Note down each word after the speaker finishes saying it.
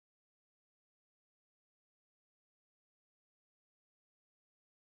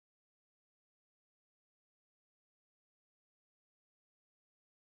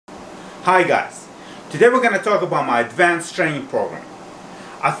Hi guys, today we're going to talk about my advanced training program.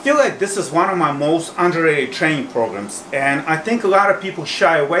 I feel like this is one of my most underrated training programs, and I think a lot of people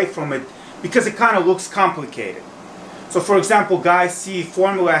shy away from it because it kind of looks complicated. So for example, guys see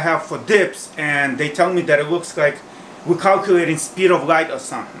formula I have for dips and they tell me that it looks like we're calculating speed of light or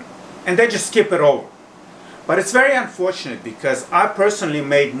something, and they just skip it over. But it's very unfortunate because I personally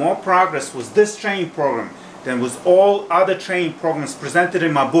made more progress with this training program than with all other training programs presented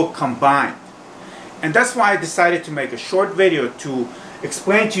in my book combined. And that's why I decided to make a short video to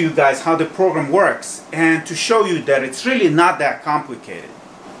explain to you guys how the program works and to show you that it's really not that complicated.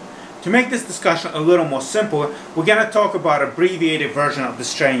 To make this discussion a little more simple, we're going to talk about an abbreviated version of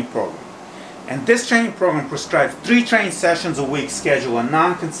this training program. And this training program prescribes 3 training sessions a week scheduled on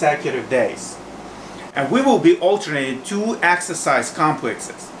non-consecutive days. And we will be alternating 2 exercise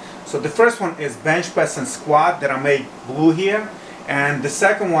complexes. So the first one is bench press and squat that I made blue here, and the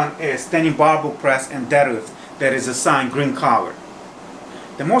second one is standing barbell press and deadlift that is assigned green color.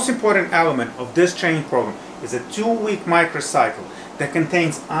 The most important element of this training program is a 2-week microcycle that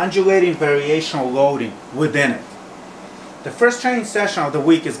contains undulating variational loading within it. The first training session of the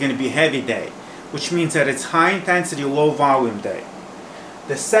week is going to be heavy day, which means that it's high intensity, low volume day.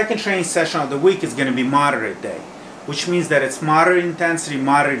 The second training session of the week is going to be moderate day, which means that it's moderate intensity,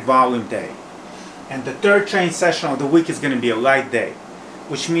 moderate volume day. And the third training session of the week is going to be a light day,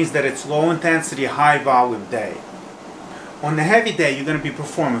 which means that it's low intensity, high volume day. On the heavy day, you're going to be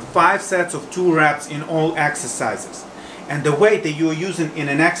performing 5 sets of 2 reps in all exercises. And the weight that you're using in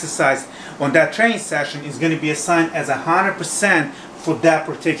an exercise on that training session is going to be assigned as 100% for that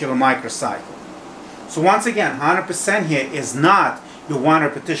particular microcycle. So once again, 100% here is not your 1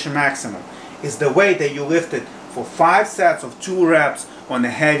 repetition maximum. It's the weight that you lifted for 5 sets of 2 reps on the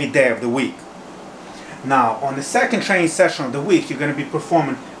heavy day of the week. Now, on the second training session of the week, you're going to be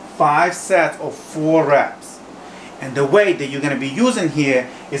performing 5 sets of 4 reps. And the weight that you're going to be using here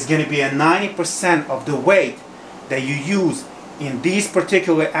is going to be 90% of the weight that you use in these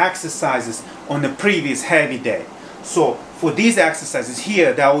particular exercises on the previous heavy day. So for these exercises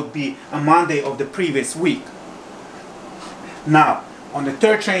here, that would be a Monday of the previous week. Now, on the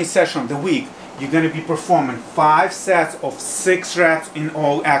third training session of the week, you're going to be performing 5 sets of 6 reps in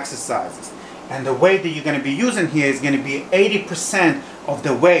all exercises. And the weight that you're going to be using here is going to be 80% of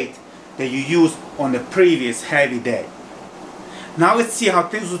the weight that you used on the previous heavy day. Now let's see how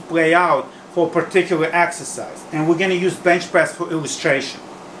things would play out for a particular exercise. And we're going to use bench press for illustration.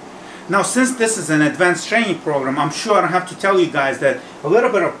 Now, since this is an advanced training program, I'm sure I don't have to tell you guys that a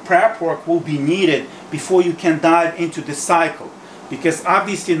little bit of prep work will be needed before you can dive into the cycle. Because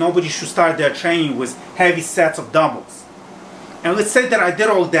obviously nobody should start their training with heavy sets of doubles. And let's say that I did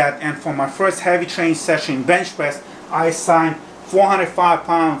all that, and for my first heavy training session in bench press, I assigned 405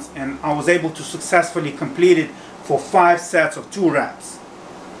 pounds and I was able to successfully complete it for 5 sets of 2 reps.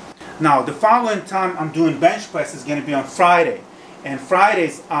 Now, the following time I'm doing bench press is going to be on Friday. And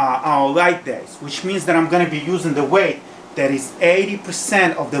Fridays are our light days, which means that I'm going to be using the weight that is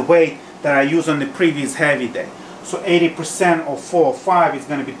 80% of the weight that I used on the previous heavy day. So 80% of 405 is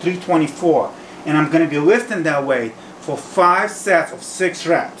going to be 324. And I'm going to be lifting that weight for 5 sets of 6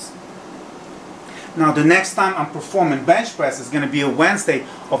 reps. Now the next time I'm performing bench press is going to be a Wednesday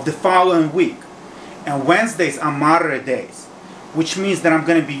of the following week. And Wednesdays are moderate days, which means that I'm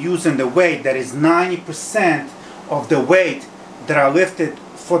going to be using the weight that is 90% of the weight that I lifted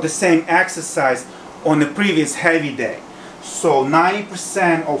for the same exercise on the previous heavy day. So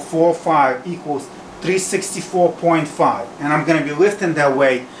 90% of 405 equals 364.5, and I'm going to be lifting that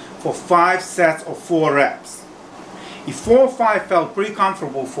weight for 5 sets of 4 reps. If 405 felt pretty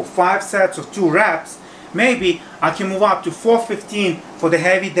comfortable for 5 sets of 2 reps, maybe I can move up to 415 for the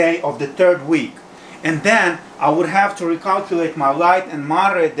heavy day of the 3rd week. And then I would have to recalculate my light and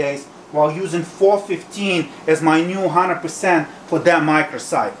moderate days while using 415 as my new 100% for that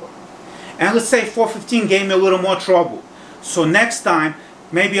microcycle. And let's say 415 gave me a little more trouble. So next time,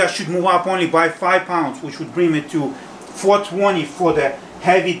 maybe I should move up only by 5 pounds, which would bring me to 420 for the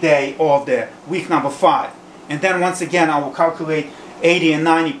heavy day of the week number 5. And then once again, I will calculate 80 and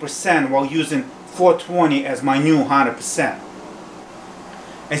 90% while using 420 as my new 100%.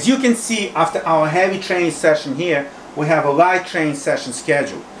 As you can see, after our heavy training session here, we have a light training session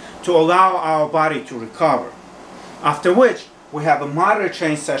scheduled to allow our body to recover. After which, we have a moderate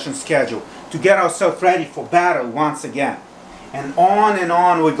training session scheduled to get ourselves ready for battle once again. And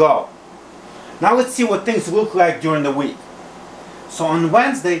on we go. Now let's see what things look like during the week. So on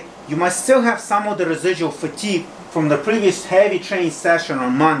Wednesday, you might still have some of the residual fatigue from the previous heavy training session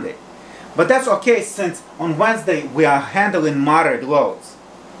on Monday. But that's okay, since on Wednesday we are handling moderate loads.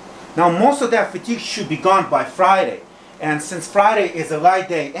 Now most of that fatigue should be gone by Friday, and since Friday is a light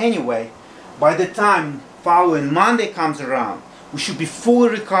day anyway, by the time following Monday comes around, we should be fully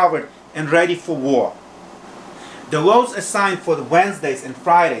recovered and ready for war. The loads assigned for the Wednesdays and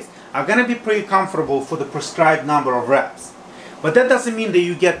Fridays are going to be pretty comfortable for the prescribed number of reps. But that doesn't mean that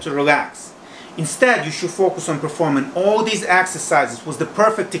you get to relax. Instead, you should focus on performing all these exercises with the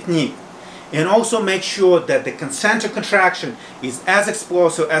perfect technique, and also make sure that the concentric contraction is as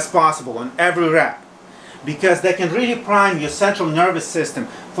explosive as possible on every rep, because that can really prime your central nervous system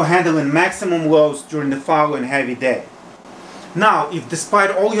for handling maximum loads during the following heavy day. Now, if despite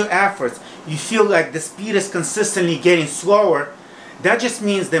all your efforts you feel like the speed is consistently getting slower, that just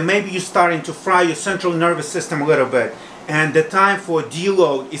means that maybe you're starting to fry your central nervous system a little bit, and the time for a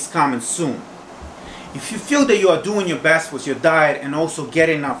deload is coming soon. If you feel that you are doing your best with your diet and also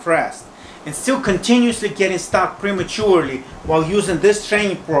getting enough rest, and still continuously getting stuck prematurely while using this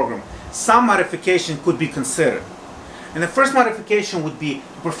training program, some modification could be considered. And the first modification would be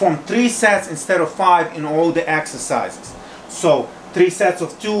to perform 3 sets instead of 5 in all the exercises. So 3 sets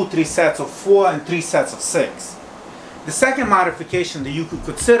of 2, 3 sets of 4, and 3 sets of 6. The second modification that you could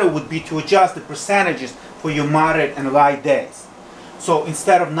consider would be to adjust the percentages for your moderate and light days. So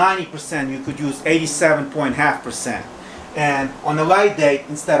instead of 90%, you could use 87.5%. And on a light day,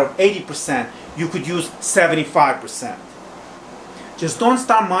 instead of 80%, you could use 75%. Just don't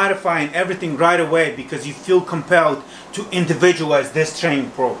start modifying everything right away because you feel compelled to individualize this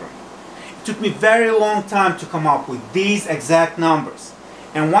training program. It took me a very long time to come up with these exact numbers.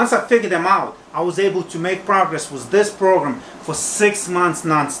 And once I figured them out, I was able to make progress with this program for 6 months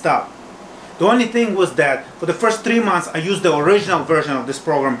non-stop. The only thing was that for the first 3 months I used the original version of this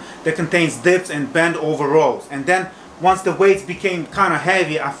program that contains dips and bend over rows. And then once the weights became kind of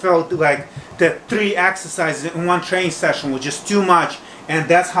heavy, I felt like the 3 exercises in one training session was just too much, and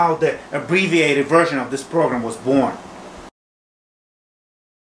that's how the abbreviated version of this program was born.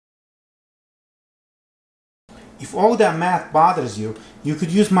 If all that math bothers you, you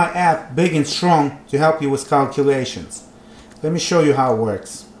could use my app Big and Strong to help you with calculations. Let me show you how it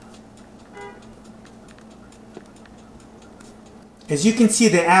works. As you can see,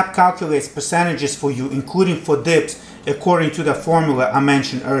 the app calculates percentages for you, including for dips, according to the formula I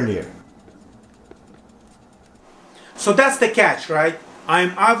mentioned earlier. So that's the catch, right?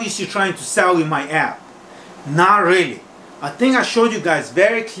 I'm obviously trying to sell you my app. Not really. I think I showed you guys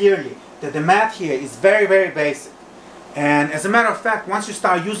very clearly that the math here is very, very basic. And as a matter of fact, once you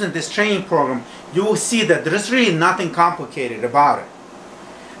start using this training program, you will see that there is really nothing complicated about it.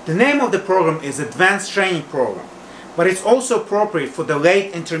 The name of the program is Advanced Training Program, but it's also appropriate for the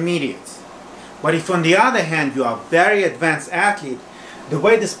late intermediates. But if on the other hand you are a very advanced athlete, the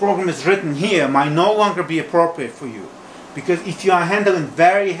way this program is written here might no longer be appropriate for you. Because if you are handling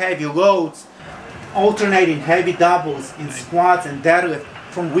very heavy loads, alternating heavy doubles in squats and deadlift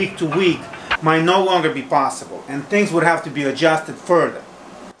from week to week might no longer be possible, and things would have to be adjusted further.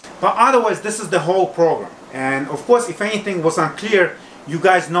 But otherwise, this is the whole program. And of course, if anything was unclear, you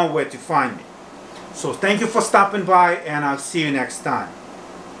guys know where to find me. So thank you for stopping by, and I'll see you next time.